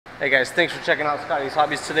Hey guys, thanks for checking out Scotty's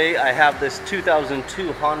Hobbies. Today I have this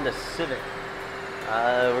 2002 Honda Civic.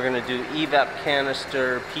 We're going to do EVAP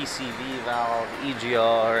canister, PCV valve,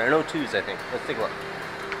 EGR, and O2s I think. Let's take a look.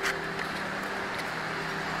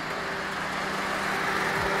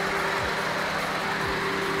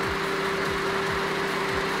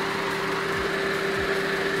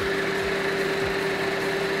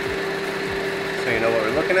 So you know what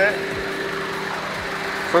we're looking at.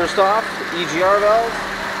 First off, EGR valve.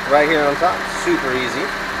 Right here on top, super easy.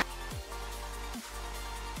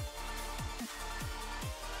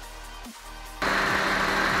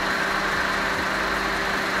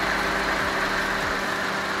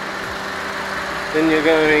 Then you're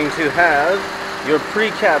going to have your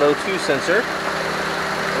pre-cat O2 sensor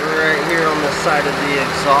right here on the side of the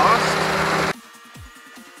exhaust.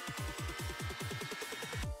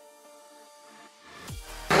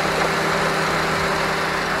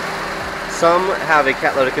 Some have a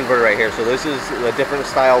catalytic converter right here, so this is a different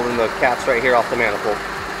style than the cats right here off the manifold.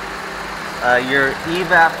 Your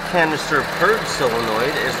EVAP canister purge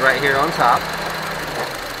solenoid is right here on top.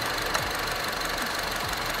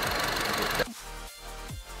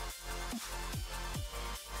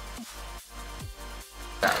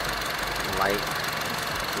 Light,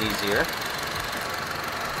 easier.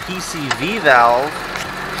 PCV valve.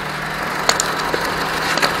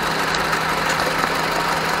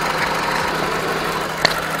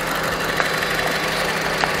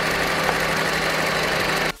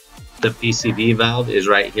 The PCV valve is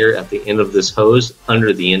right here at the end of this hose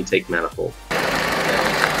under the intake manifold.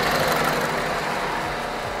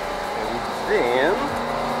 Then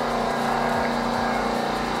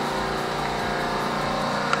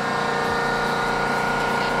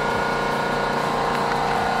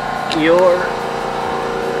your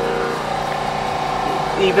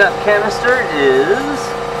EVAP canister is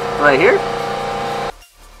right here.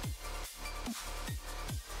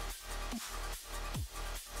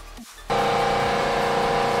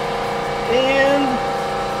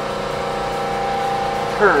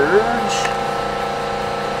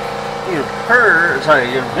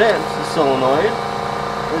 And your vent solenoid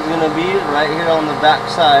is going to be right here on the back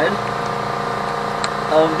side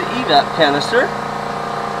of the EVAP canister.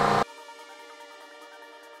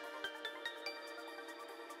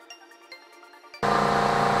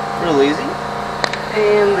 Real easy.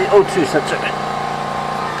 And the O2 sensor.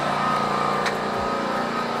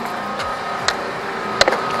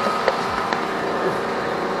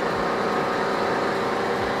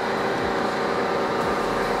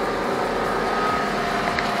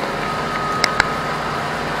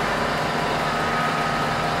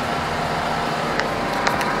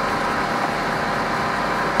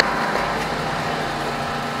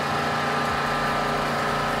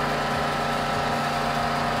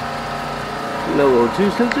 No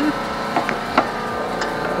O2 sensor.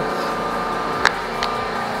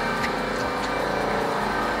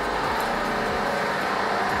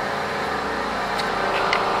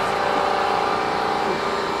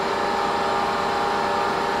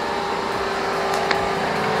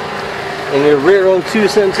 And your rear O2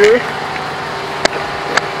 sensor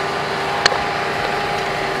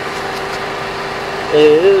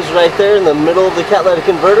is right there in the middle of the catalytic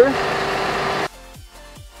converter.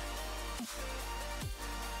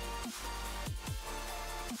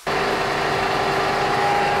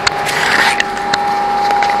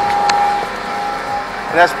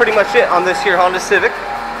 And that's pretty much it on this here Honda Civic.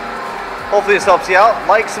 Hopefully this helps you out.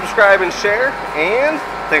 Like, subscribe, and share. And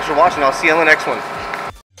thanks for watching. I'll see you on the next one.